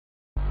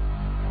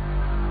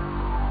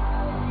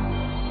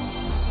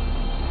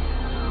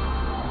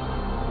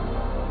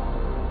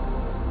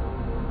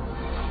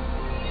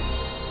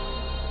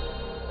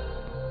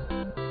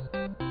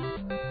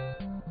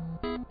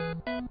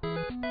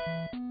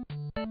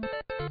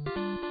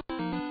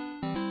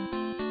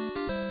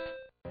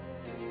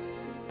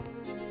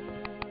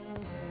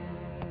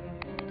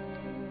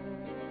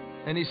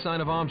Any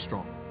sign of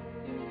Armstrong?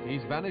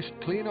 He's vanished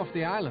clean off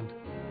the island.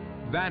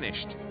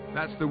 Vanished.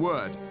 That's the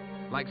word.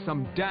 Like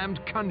some damned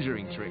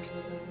conjuring trick.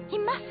 He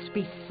must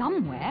be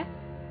somewhere.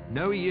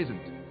 No, he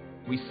isn't.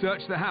 We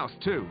searched the house,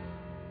 too.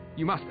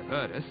 You must have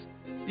heard us.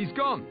 He's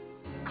gone.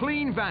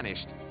 Clean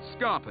vanished.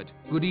 Scarpered.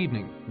 Good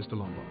evening, Mr.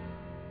 Lombard.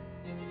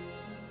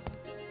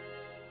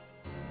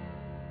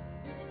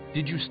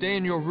 Did you stay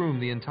in your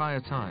room the entire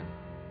time?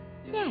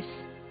 Yes,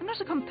 I'm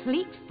not a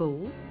complete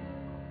fool.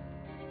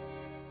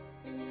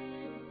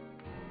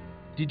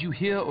 Did you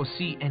hear or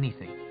see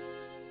anything?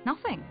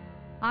 Nothing.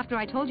 After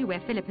I told you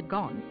where Philip had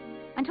gone.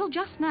 Until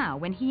just now,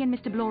 when he and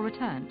Mr. Blore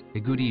returned. A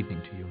good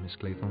evening to you, Miss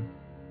Claythorne.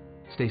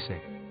 Stay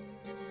safe.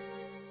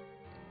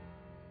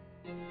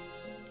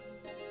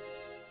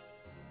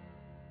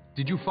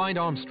 Did you find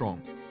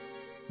Armstrong?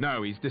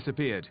 No, he's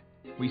disappeared.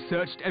 We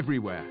searched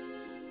everywhere.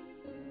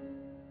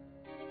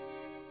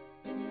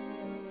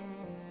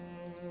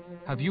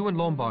 Have you and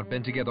Lombard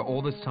been together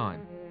all this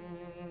time?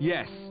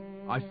 Yes,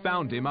 I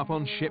found him up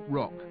on Ship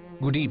Rock.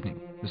 Good evening,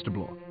 Mr.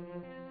 Blore.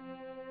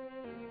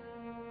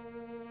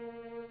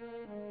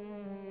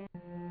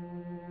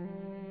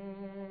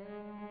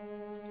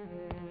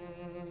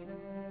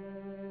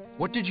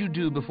 What did you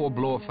do before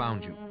Blore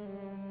found you?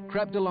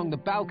 Crept along the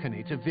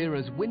balcony to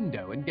Vera's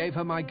window and gave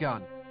her my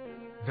gun.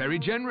 Very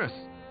generous.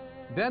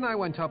 Then I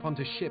went up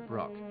onto Ship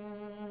Rock.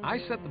 I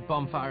set the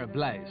bonfire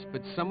ablaze,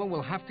 but someone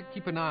will have to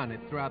keep an eye on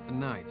it throughout the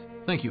night.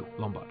 Thank you,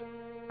 Lombard.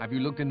 Have you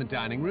looked in the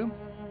dining room?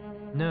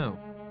 No.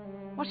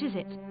 What is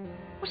it?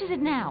 What is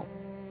it now?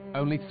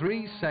 Only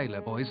 3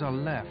 sailor boys are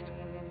left.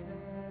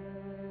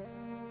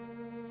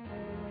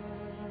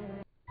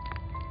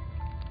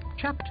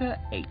 Chapter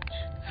 8.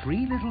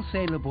 3 little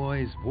sailor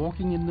boys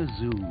walking in the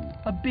zoo.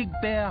 A big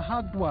bear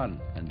hugged one,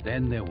 and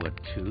then there were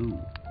 2.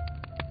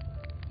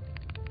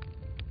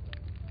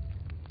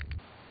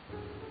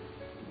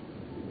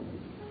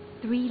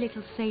 Three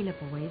little sailor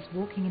boys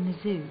walking in the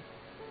zoo.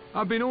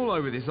 I've been all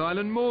over this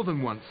island more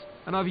than once,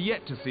 and I've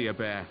yet to see a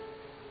bear.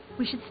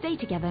 We should stay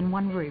together in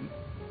one room.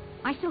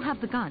 I still have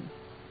the gun.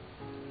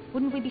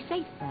 Wouldn't we be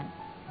safe then?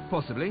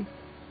 Possibly,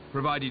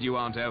 provided you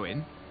aren't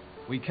Owen.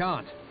 We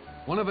can't.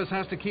 One of us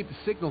has to keep the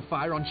signal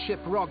fire on Ship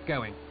Rock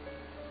going.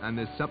 And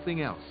there's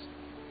something else.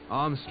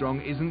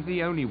 Armstrong isn't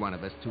the only one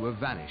of us to have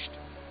vanished.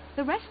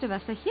 The rest of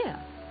us are here.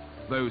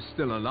 Those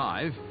still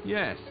alive,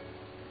 yes.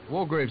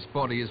 Wargrave's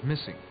body is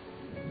missing.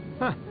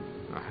 Huh.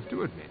 I have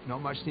to admit,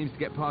 not much seems to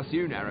get past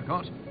you,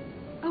 Narracott.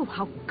 Oh,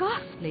 how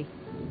ghastly.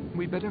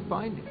 We better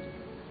find it.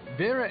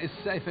 Vera is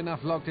safe enough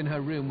locked in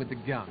her room with the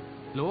gun.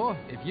 Lore,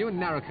 if you and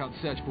Narracott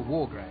search for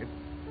Wargrave...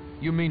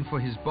 You mean for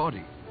his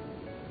body?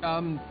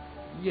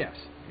 Yes,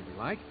 if you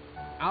like.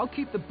 I'll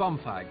keep the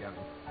bonfire going.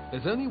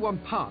 There's only one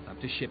path up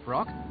to Ship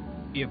Rock.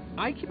 If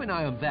I keep an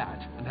eye on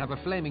that and have a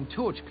flaming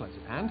torch close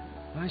at hand,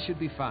 I should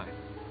be fine.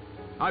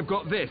 I've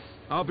got this.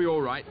 I'll be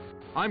all right.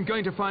 I'm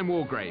going to find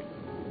Wargrave.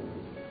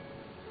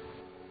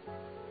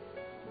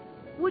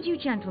 Would you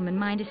gentlemen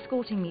mind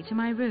escorting me to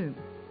my room?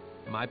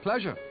 My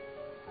pleasure.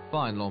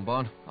 Fine,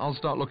 Lombard. I'll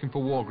start looking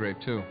for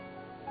Wargrave, too.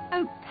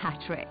 Oh,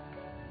 Patrick.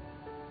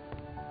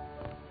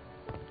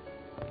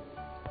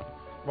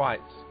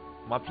 Right,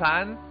 my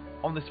plan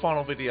on this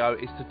final video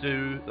is to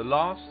do the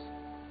last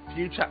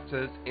few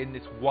chapters in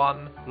this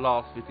one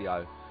last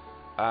video.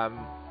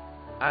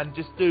 And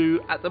just do,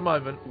 at the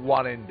moment,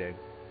 one ending.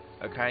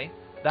 Okay?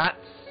 That's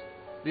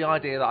the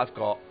idea that I've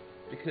got.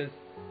 Because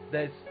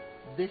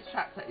this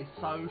chapter is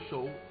so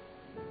short,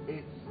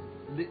 it's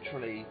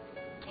literally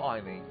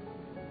tiny.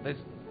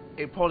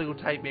 It probably will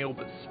take me all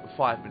but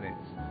 5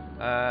 minutes.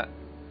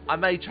 I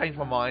may change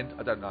my mind,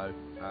 I don't know.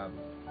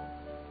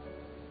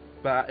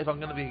 But if I'm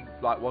going to be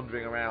like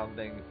wandering around,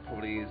 then it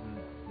probably isn't,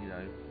 you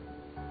know.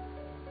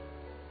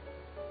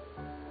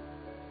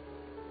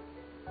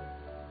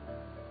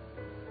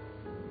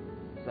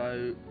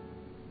 So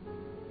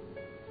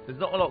there's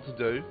not a lot to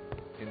do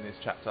in this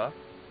chapter.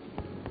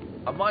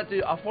 I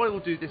probably will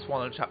do this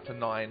one on chapter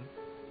 9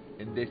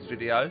 in this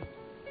video.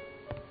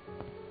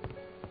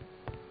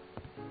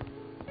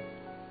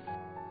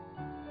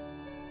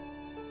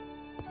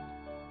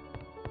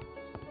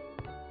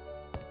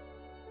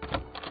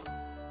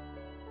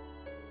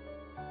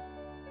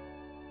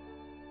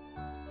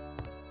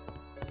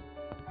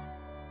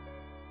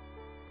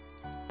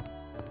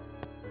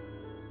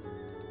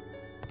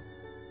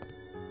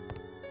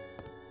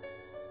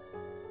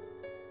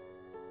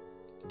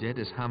 Dead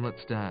as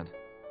Hamlet's dad,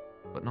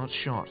 but not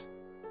shot,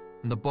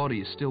 and the body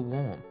is still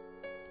warm.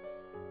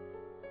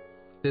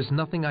 There's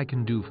nothing I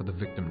can do for the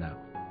victim now.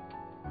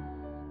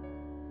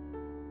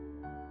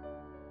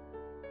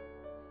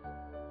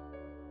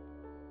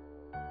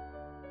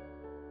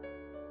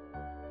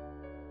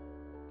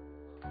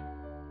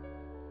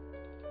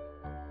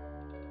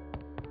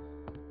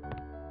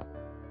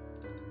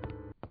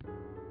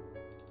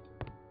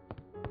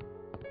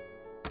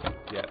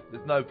 Yeah,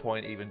 there's no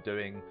point even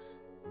doing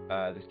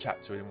this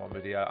chapter in one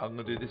video. I'm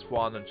going to do this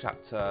one and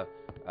chapter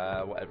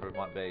whatever it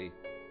might be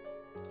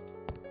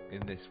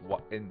in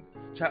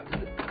chapter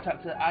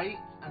 8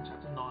 and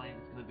chapter 9 is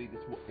going to be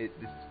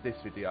this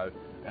video,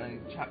 and then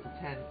chapter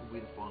 10 will be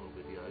the final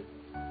video.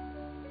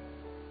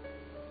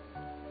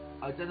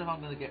 I don't know if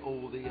I'm going to get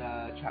all the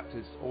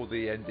chapters, all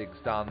the endings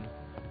done.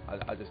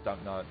 I just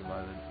don't know at the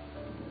moment.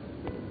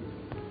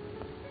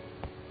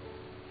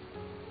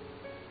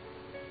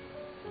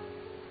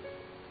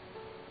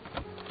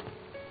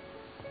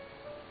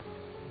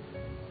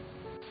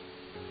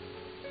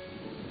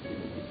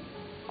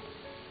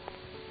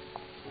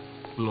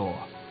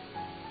 Floor.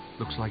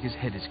 Looks like his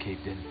head is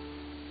caved in.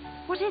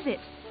 What is it?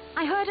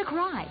 I heard a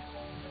cry.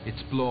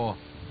 It's Blore.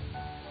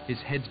 His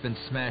head's been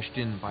smashed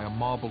in by a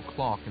marble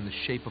clock in the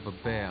shape of a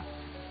bear.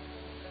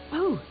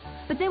 Oh,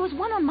 but there was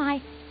one on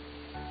my...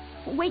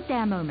 Wait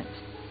there a moment.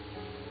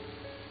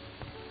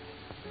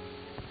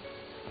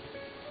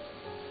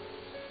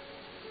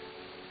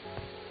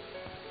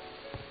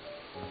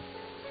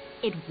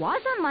 It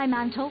was on my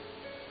mantle.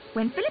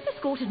 When Philip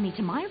escorted me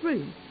to my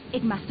room,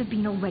 it must have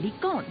been already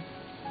gone.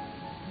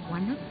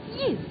 One of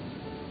you.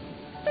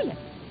 Philip.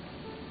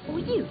 Or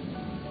you.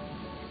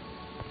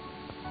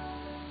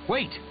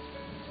 Wait!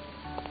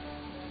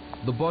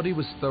 The body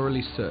was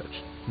thoroughly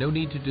searched. No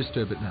need to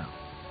disturb it now.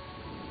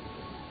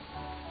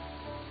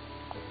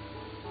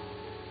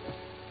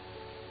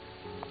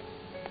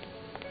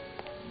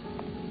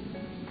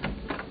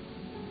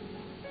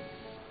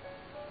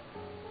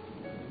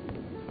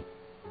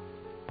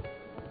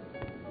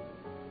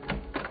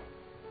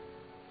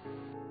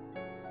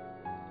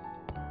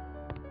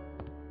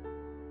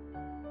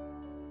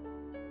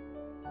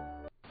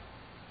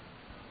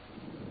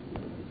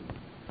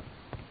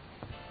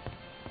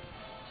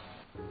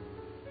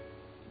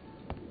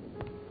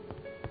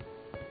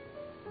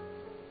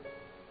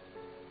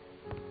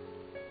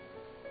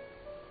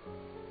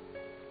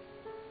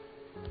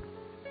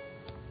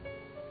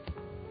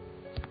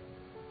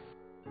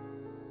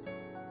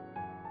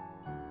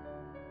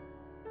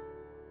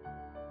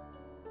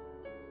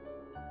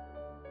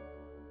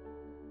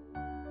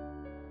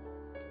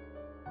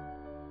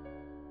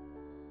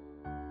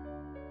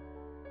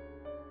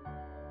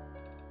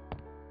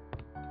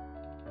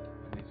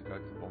 Go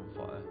to the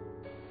bonfire.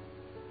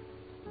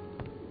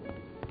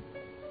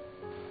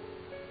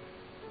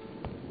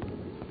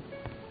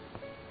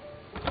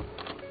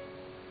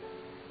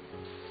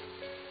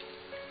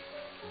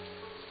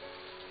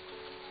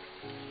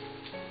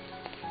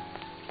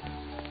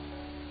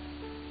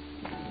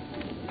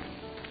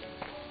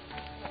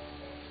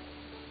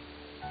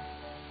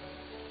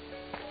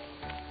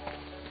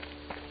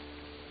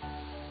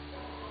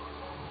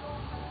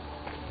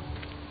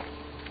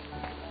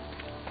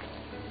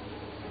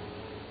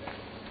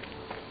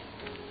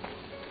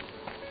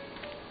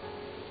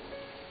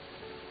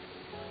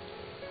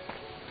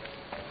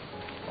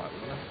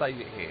 Save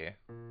it here.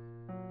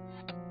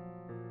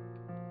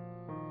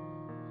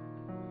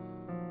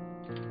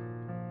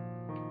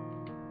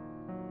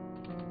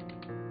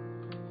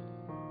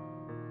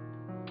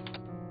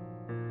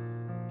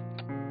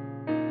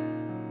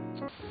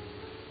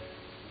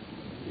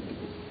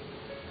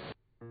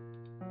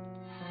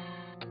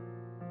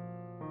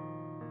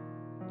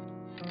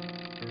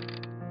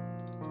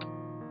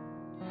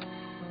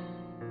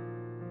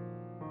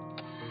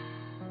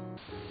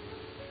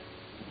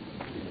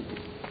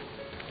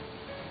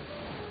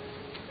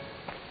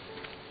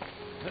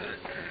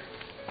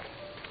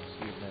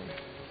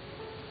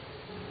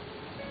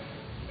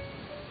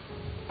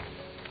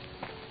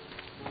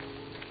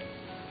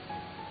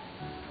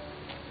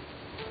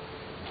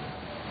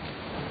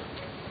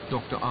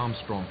 Dr.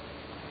 Armstrong,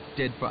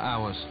 dead for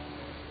hours.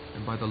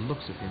 And by the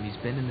looks of him,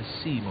 he's been in the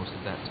sea most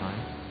of that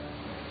time.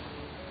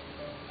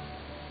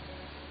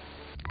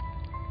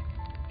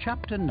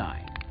 Chapter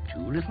 9.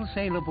 Two little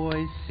sailor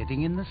boys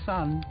sitting in the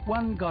sun.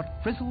 One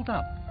got frizzled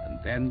up, and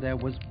then there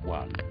was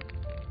one.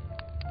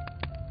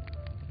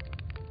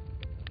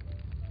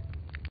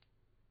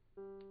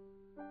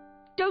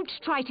 Don't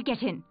try to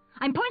get in.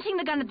 I'm pointing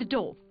the gun at the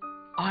door.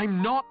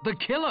 I'm not the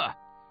killer!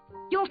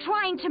 You're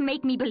trying to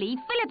make me believe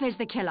Philip is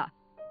the killer.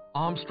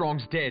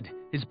 Armstrong's dead.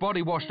 His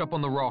body washed up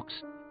on the rocks.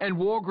 And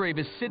Wargrave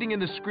is sitting in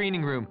the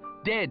screening room,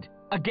 dead.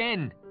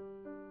 Again.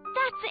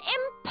 That's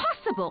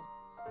impossible.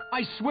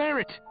 I swear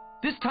it.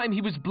 This time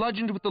he was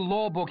bludgeoned with the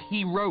law book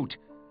he wrote.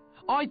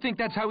 I think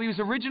that's how he was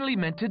originally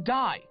meant to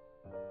die.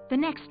 The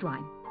next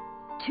rhyme.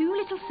 Two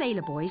little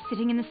sailor boys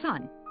sitting in the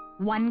sun.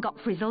 One got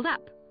frizzled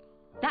up.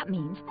 That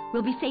means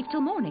we'll be safe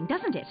till morning,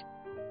 doesn't it?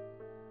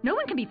 No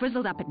one can be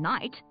frizzled up at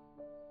night.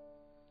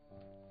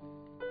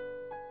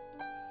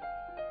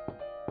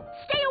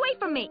 Stay away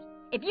from me!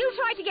 If you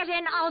try to get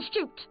in, I'll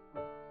shoot!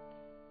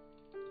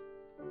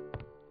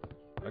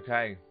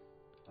 Okay.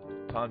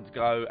 Time to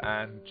go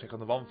and check on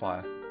the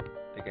bonfire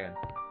again.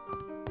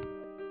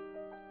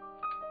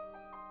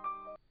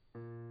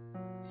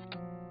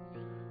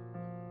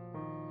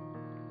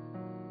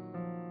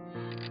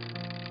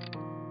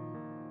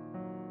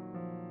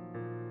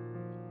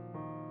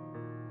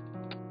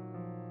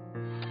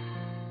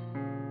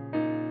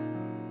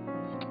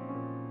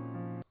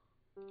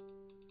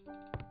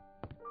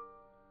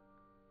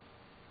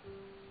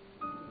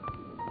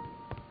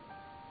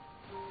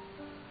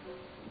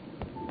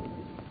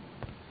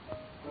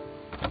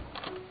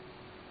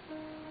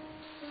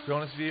 To be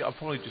honest with you, I'm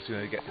probably just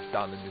going to get this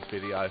done in this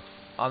video.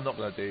 I'm not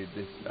going to do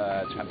this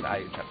chapter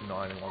 8 and chapter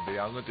 9 in one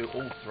video. I'm going to do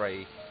all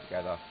 3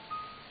 together.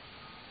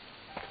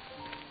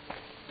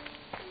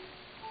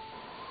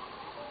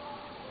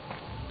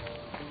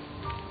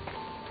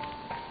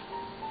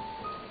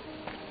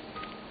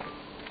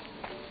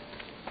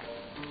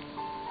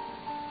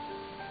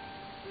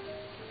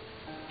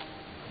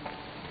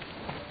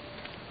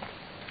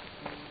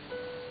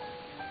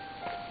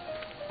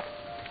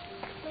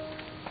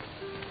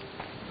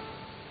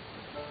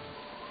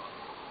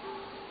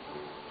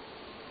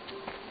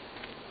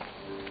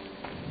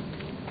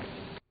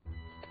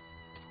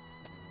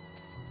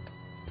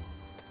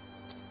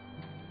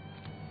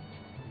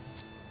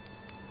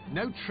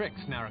 No tricks,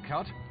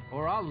 Narracott,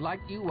 or I'll light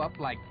you up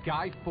like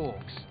Guy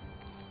Fawkes.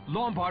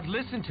 Lombard,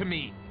 listen to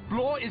me.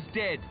 Blore is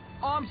dead.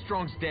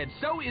 Armstrong's dead.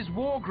 So is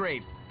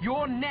Wargrave.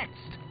 You're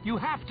next. You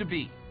have to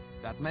be.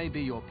 That may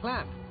be your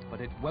plan,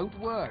 but it won't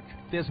work.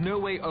 There's no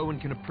way Owen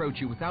can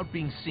approach you without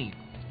being seen.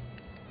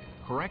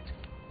 Correct?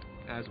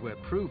 As we're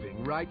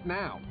proving right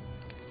now.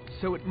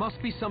 So it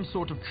must be some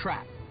sort of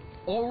trap.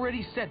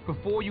 Already set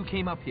before you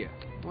came up here.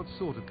 What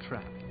sort of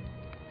trap?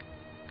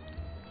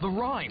 The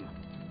rhyme.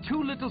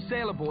 2 little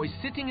sailor boys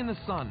sitting in the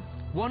sun.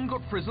 One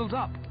got frizzled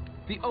up.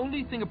 The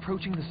only thing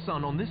approaching the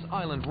sun on this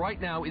island right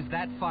now is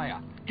that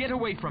fire. Get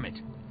away from it.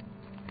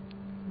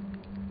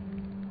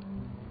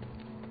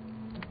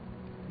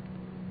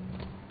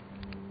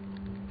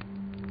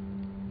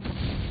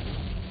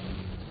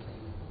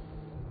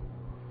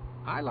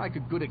 I like a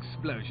good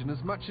explosion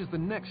as much as the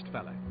next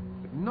fellow,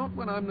 but not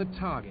when I'm the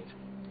target.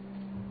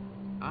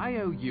 I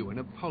owe you an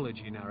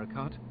apology,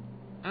 Narracott,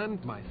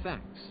 and my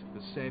thanks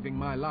for saving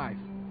my life.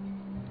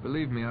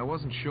 Believe me, I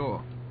wasn't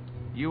sure.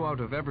 You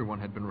out of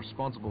everyone had been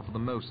responsible for the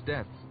most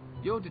deaths.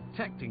 Your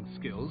detecting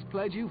skills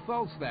played you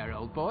false there,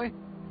 old boy.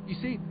 You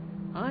see,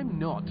 I'm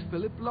not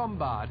Philip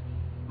Lombard.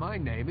 My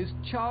name is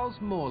Charles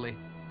Morley.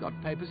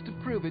 Got papers to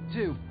prove it,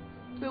 too.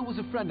 Phil was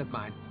a friend of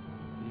mine.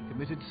 He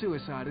committed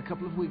suicide a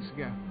couple of weeks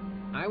ago.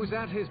 I was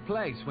at his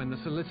place when the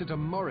solicitor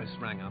Morris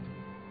rang up.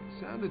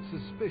 It sounded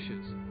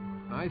suspicious.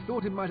 I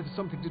thought it might have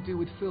something to do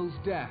with Phil's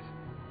death.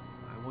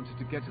 I wanted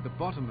to get to the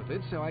bottom of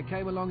it, so I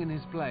came along in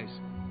his place.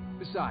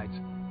 Besides,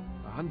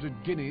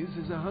 100 guineas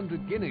is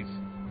 100 guineas.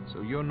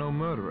 So you're no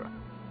murderer?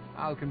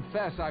 I'll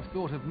confess I've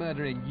thought of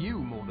murdering you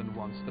more than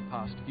once the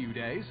past few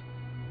days.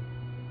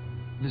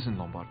 Listen,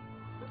 Lombard.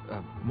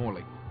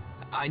 Morley.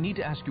 I need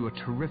to ask you a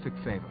terrific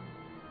favor.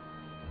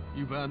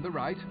 You've earned the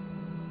right.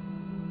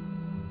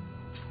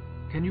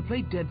 Can you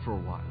play dead for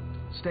a while?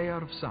 Stay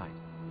out of sight.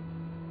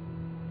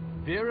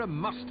 Vera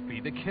must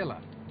be the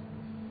killer.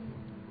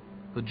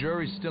 The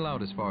jury's still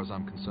out as far as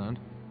I'm concerned.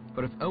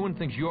 But if Owen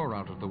thinks you're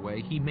out of the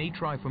way, he may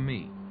try for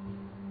me.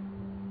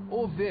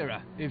 Or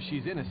Vera, if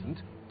she's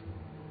innocent.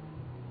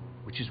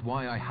 Which is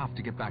why I have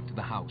to get back to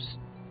the house.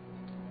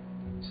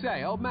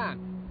 Say, old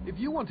man, if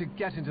you want to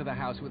get into the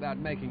house without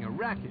making a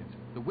racket,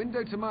 the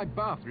window to my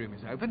bathroom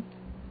is open.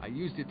 I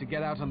used it to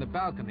get out on the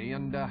balcony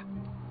and,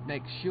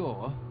 make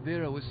sure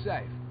Vera was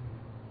safe.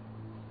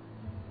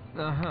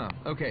 Uh-huh.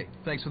 Okay,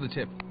 thanks for the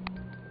tip.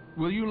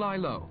 Will you lie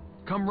low?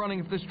 Come running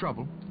if there's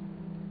trouble.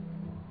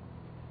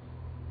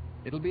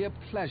 It'll be a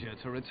pleasure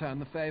to return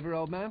the favor,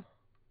 old man.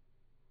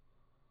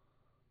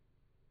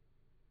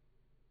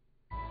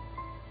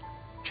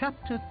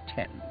 Chapter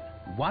 10.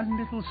 One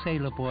little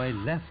sailor boy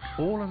left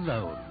all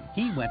alone.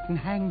 He went and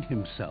hanged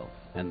himself,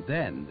 and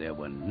then there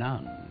were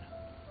none.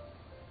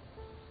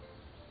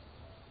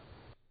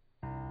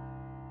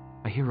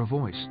 I hear a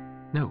voice.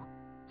 No,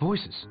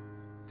 voices.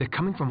 They're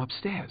coming from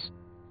upstairs.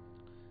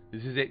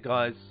 This is it,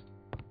 guys.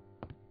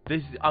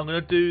 I'm gonna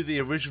do the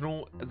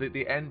original,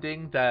 the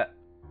ending that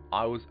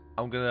I'm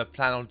gonna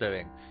plan on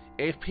doing.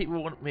 If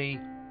people want me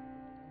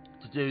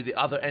to do the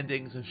other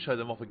endings and show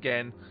them off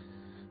again,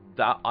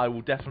 that I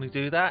will definitely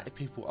do that if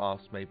people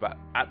ask me. But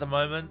at the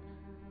moment,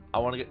 I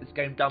want to get this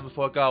game done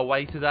before I go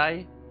away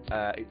today.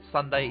 It's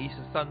Sunday,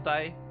 Easter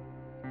Sunday,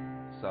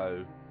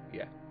 so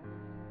yeah.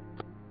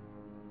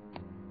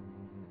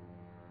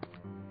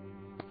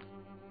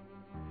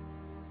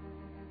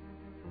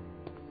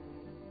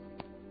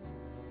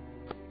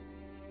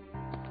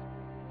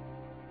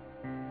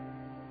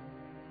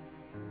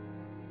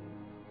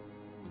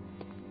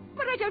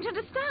 But I don't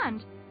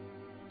understand.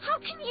 How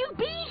can you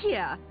be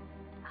here?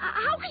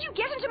 How could you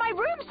get into my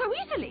room so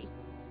easily?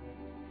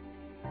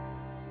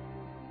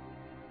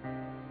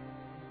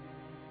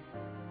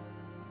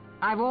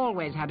 I've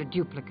always had a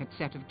duplicate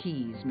set of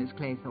keys, Miss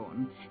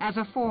Claythorne, as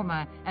a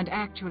former and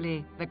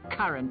actually the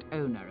current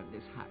owner of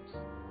this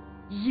house.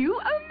 You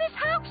own this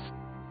house?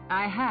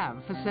 I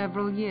have for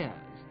several years.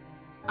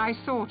 I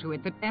saw to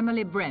it that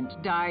Emily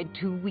Brent died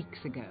 2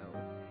 weeks ago.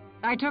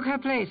 I took her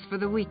place for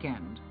the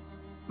weekend.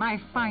 My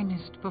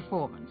finest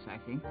performance, I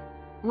think.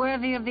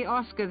 Worthy of the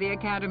Oscar the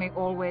Academy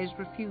always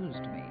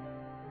refused me.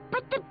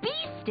 But the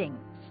bee stings.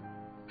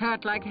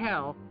 Hurt like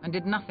hell and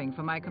did nothing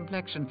for my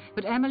complexion.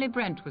 But Emily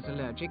Brent was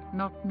allergic,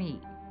 not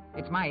me.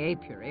 It's my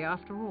apiary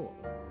after all.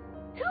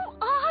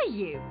 Who are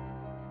you?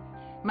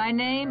 My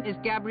name is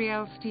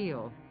Gabrielle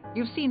Steele.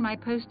 You've seen my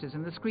posters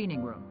in the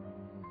screening room.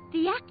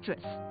 The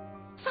actress.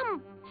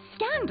 Some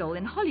scandal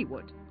in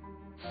Hollywood.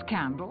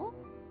 Scandal?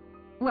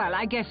 Well,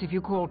 I guess if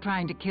you call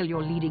trying to kill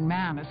your leading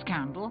man a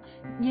scandal,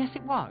 yes,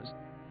 it was.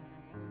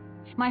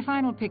 My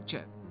final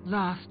picture,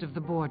 Last of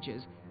the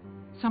Borgias.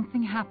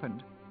 Something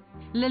happened.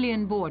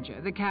 Lillian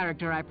Borgia, the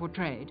character I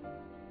portrayed.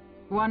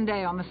 One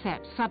day on the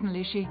set,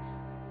 suddenly she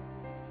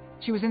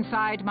was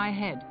inside my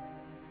head.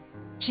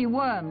 She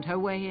wormed her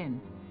way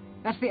in.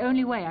 That's the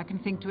only way I can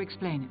think to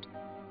explain it.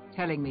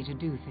 Telling me to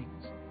do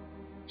things.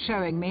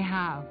 Showing me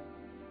how.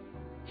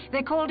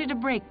 They called it a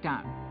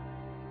breakdown.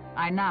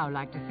 I now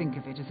like to think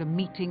of it as a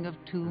meeting of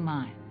two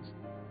minds.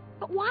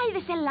 But why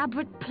this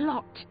elaborate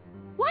plot?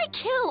 Why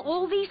kill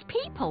all these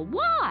people?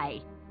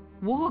 Why?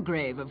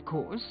 Wargrave, of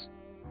course.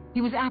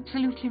 He was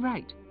absolutely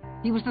right.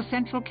 He was the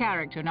central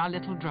character in our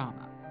little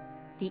drama.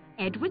 The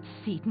Edward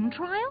Seaton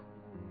trial?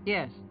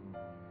 Yes,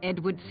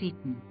 Edward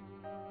Seaton.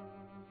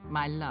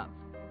 My love.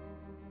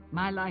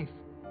 My life.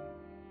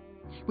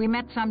 We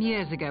met some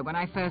years ago when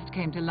I first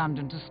came to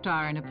London to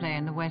star in a play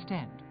in the West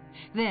End.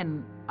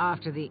 Then,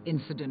 after the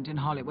incident in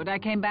Hollywood, I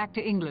came back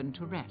to England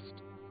to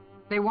rest.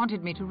 They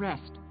wanted me to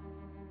rest.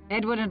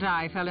 Edward and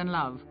I fell in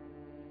love.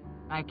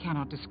 I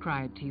cannot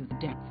describe to you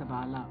the depth of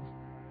our love.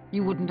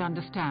 You wouldn't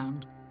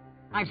understand.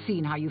 I've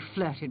seen how you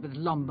flirted with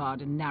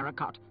Lombard and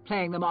Narracott,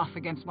 playing them off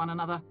against one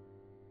another.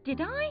 Did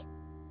I?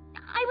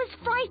 I was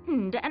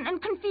frightened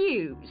and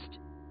confused.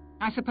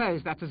 I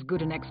suppose that's as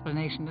good an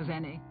explanation as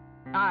any.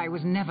 I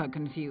was never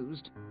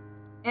confused.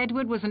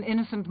 Edward was an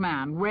innocent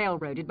man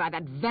railroaded by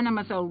that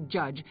venomous old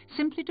judge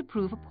simply to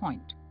prove a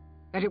point.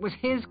 That it was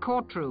his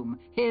courtroom,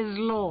 his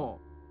law.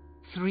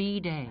 3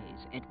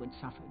 days Edward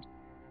suffered.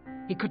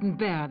 He couldn't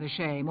bear the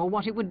shame or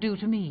what it would do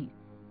to me.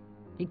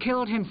 He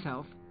killed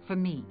himself for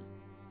me.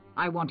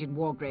 I wanted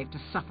Wargrave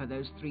to suffer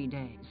those 3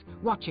 days,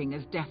 watching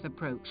as death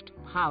approached,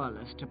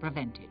 powerless to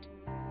prevent it.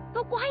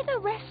 But why the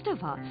rest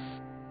of us?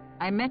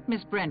 I met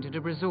Miss Brent at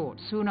a resort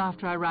soon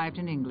after I arrived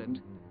in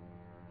England.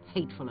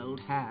 Hateful old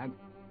hag.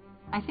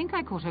 I think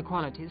I caught her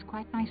qualities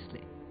quite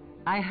nicely.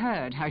 I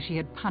heard how she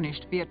had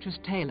punished Beatrice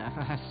Taylor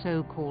for her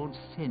so-called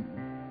sin.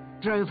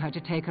 Drove her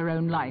to take her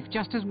own life,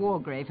 just as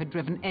Wargrave had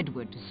driven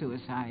Edward to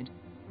suicide.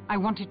 I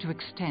wanted to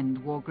extend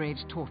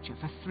Wargrave's torture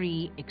for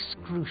 3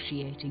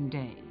 excruciating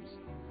days.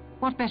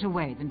 What better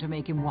way than to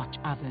make him watch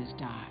others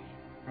die?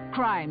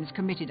 Crimes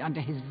committed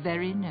under his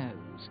very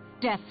nose.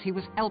 Deaths he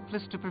was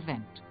helpless to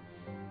prevent.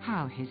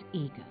 How his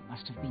ego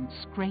must have been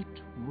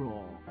scraped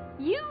raw.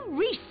 You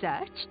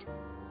researched?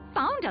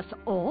 Found us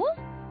all?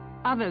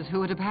 Others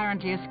who had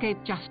apparently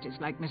escaped justice,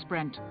 like Miss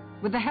Brent,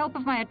 with the help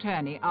of my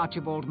attorney,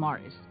 Archibald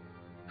Morris.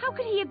 How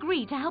could he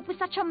agree to help with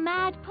such a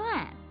mad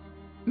plan?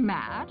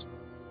 Mad?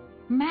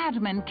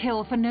 Madmen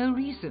kill for no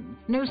reason,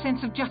 no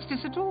sense of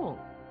justice at all.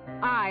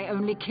 I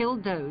only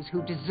killed those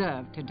who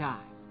deserved to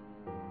die.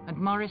 And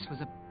Morris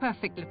was a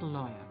perfect little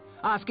lawyer,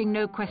 asking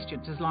no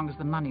questions as long as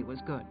the money was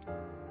good.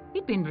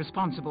 He'd been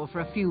responsible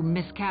for a few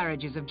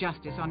miscarriages of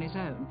justice on his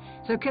own,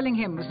 so killing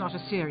him was not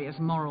a serious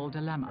moral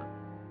dilemma.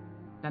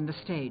 Then the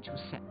stage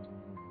was set.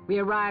 We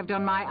arrived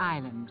on my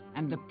island,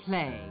 and the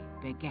play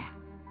began.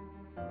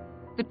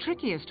 The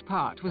trickiest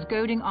part was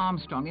goading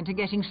Armstrong into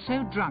getting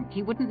so drunk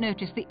he wouldn't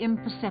notice the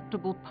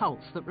imperceptible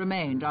pulse that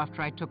remained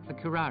after I took the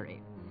curare.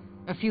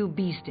 A few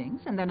bee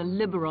stings, and then a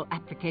liberal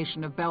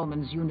application of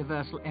Bellman's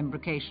universal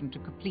embrocation to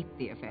complete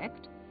the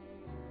effect.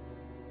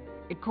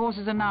 It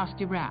causes a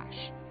nasty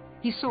rash.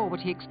 He saw what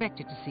he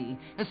expected to see,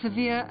 a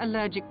severe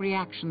allergic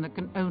reaction that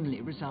can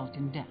only result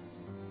in death.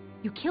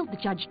 You killed the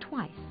judge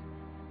twice.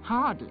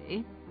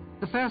 Hardly.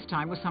 The first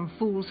time was some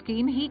fool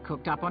scheme he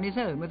cooked up on his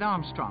own with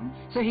Armstrong,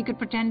 so he could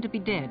pretend to be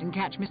dead and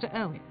catch Mr.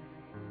 Owen.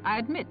 I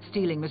admit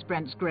stealing Miss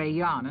Brent's grey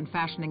yarn and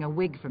fashioning a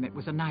wig from it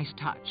was a nice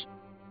touch.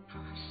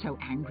 So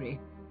angry.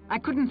 I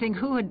couldn't think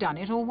who had done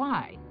it or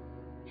why.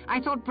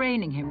 I thought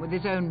braining him with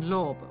his own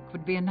law book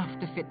would be enough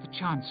to fit the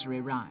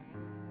Chancery rhyme.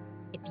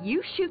 If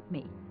you shoot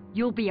me,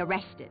 you'll be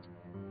arrested.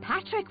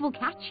 Patrick will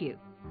catch you.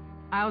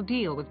 I'll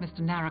deal with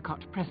Mr.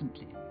 Narracott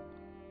presently.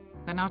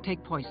 Then I'll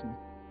take poison.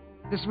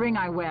 This ring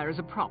I wear is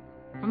a prop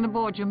from the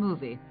Borgia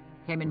movie.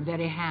 Came in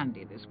very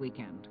handy this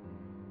weekend.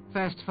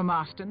 First for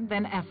Marston,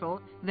 then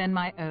Ethel, then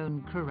my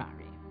own curare.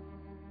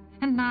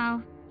 And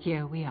now,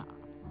 here we are.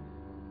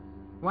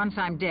 Once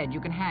I'm dead,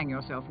 you can hang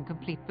yourself and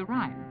complete the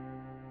rhyme.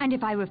 And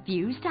if I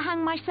refuse to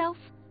hang myself?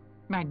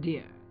 My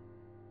dear,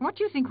 what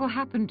do you think will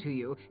happen to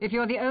you if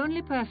you're the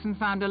only person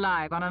found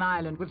alive on an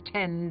island with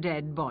 10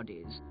 dead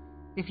bodies?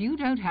 If you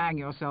don't hang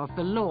yourself,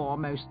 the law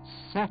most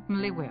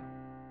certainly will.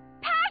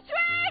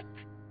 Patrick!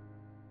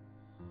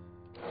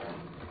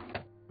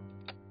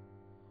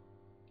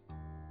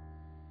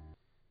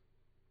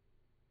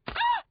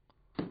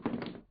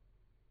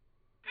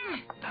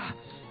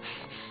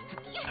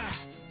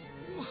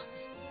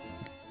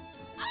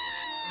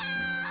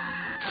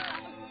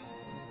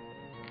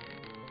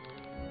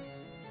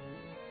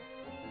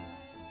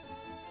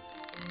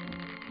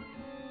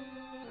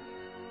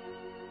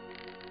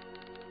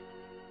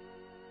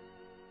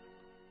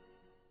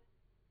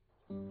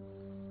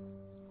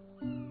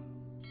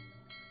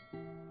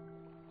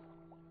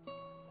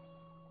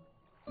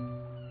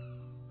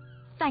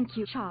 Thank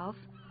you, Charles.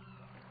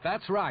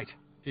 That's right.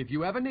 If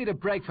you ever need a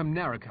break from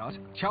Narracott,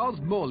 Charles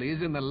Morley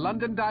is in the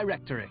London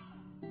Directory.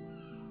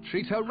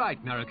 Treat her right,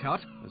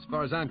 Narracott. As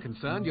far as I'm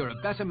concerned, you're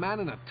a better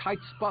man in a tight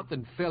spot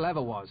than Phil ever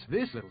was.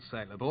 This little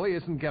sailor boy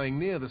isn't going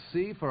near the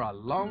sea for a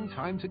long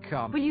time to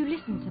come. Will you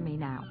listen to me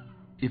now?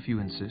 If you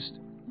insist.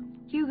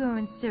 Hugo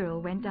and Cyril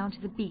went down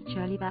to the beach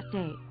early that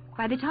day.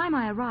 By the time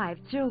I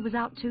arrived, Cyril was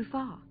out too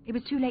far. It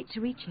was too late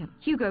to reach him.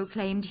 Hugo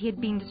claimed he had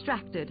been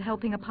distracted,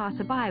 helping a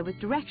passerby with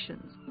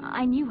directions.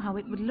 I knew how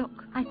it would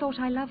look. I thought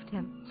I loved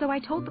him. So I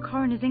told the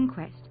coroner's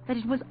inquest that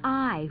it was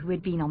I who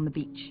had been on the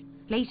beach.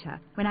 Later,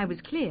 when I was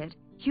cleared,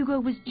 Hugo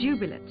was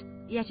jubilant,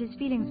 yet his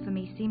feelings for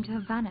me seemed to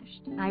have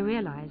vanished. I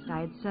realized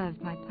I had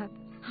served my purpose.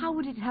 How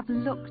would it have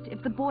looked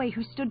if the boy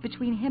who stood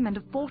between him and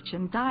a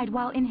fortune died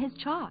while in his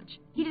charge?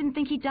 He didn't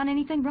think he'd done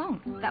anything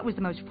wrong. That was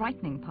the most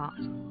frightening part.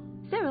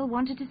 Cyril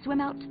wanted to swim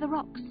out to the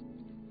rocks.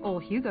 All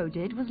Hugo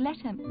did was let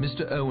him.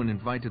 Mr. Owen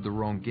invited the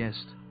wrong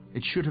guest.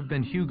 It should have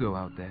been Hugo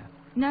out there.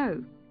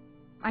 No.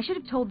 I should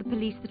have told the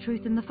police the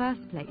truth in the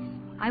first place.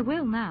 I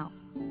will now.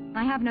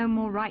 I have no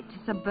more right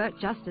to subvert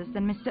justice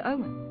than Mr.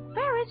 Owen.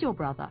 Where is your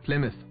brother?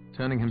 Plymouth,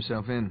 turning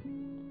himself in.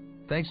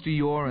 Thanks to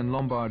your and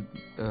Lombard,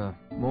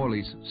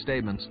 Morley's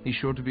statements, he's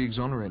sure to be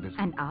exonerated.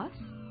 And us?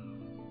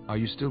 Are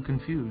you still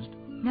confused?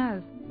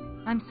 No.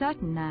 I'm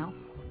certain now.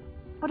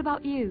 What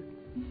about you?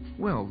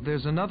 Well,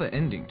 there's another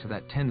ending to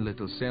that 10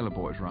 little sailor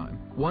boys rhyme.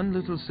 One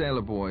little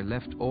sailor boy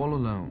left all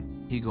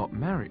alone. He got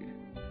married,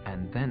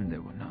 and then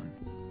there were none.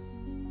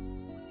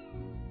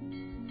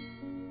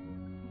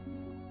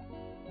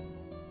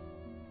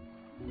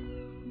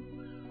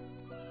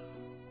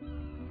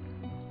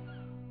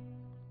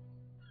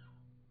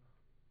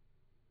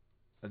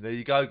 And there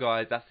you go,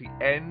 guys. That's the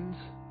end.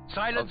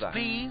 Silence, of that.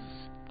 please.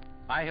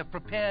 I have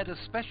prepared a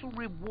special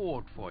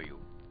reward for you.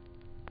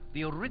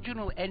 The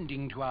original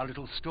ending to our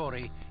little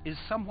story is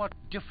somewhat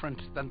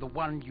different than the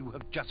one you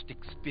have just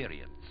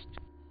experienced.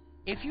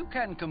 If you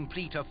can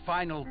complete a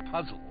final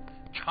puzzle,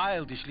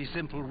 childishly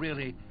simple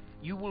really,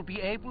 you will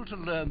be able to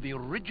learn the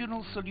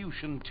original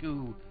solution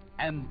to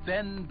 "And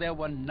Then There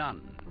Were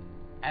None,"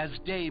 as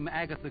Dame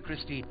Agatha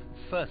Christie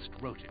first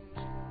wrote it.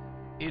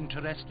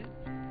 Interested?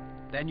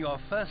 Then your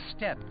first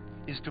step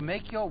is to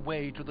make your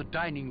way to the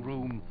dining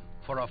room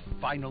for a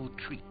final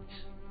treat.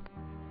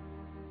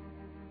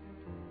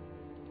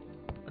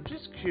 I'm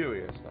just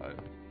curious, though.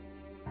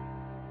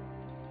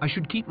 I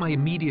should keep my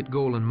immediate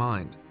goal in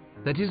mind.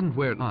 That isn't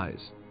where it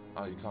lies.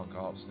 Oh, you can't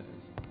go upstairs.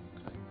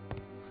 Okay.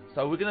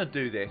 So we're going to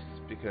do this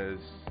because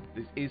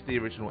this is the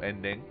original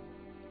ending.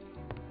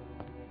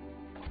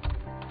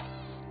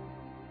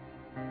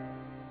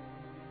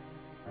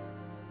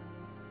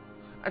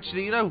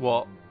 Actually, you know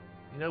what?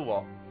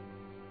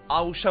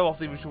 I will show off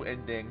the original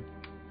ending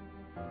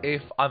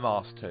if I'm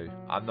asked to.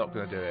 I'm not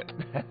going to do it.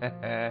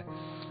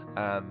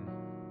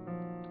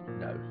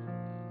 No,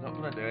 not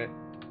going to do it.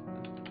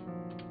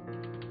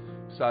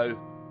 So,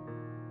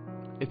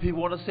 if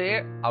people want to see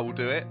it, I will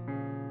do it.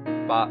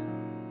 But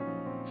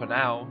for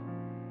now,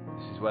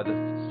 this is where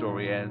the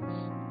story ends.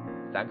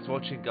 Thanks for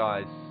watching,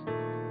 guys.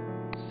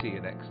 See you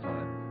next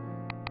time.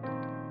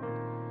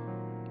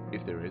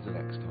 If there is a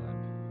next time.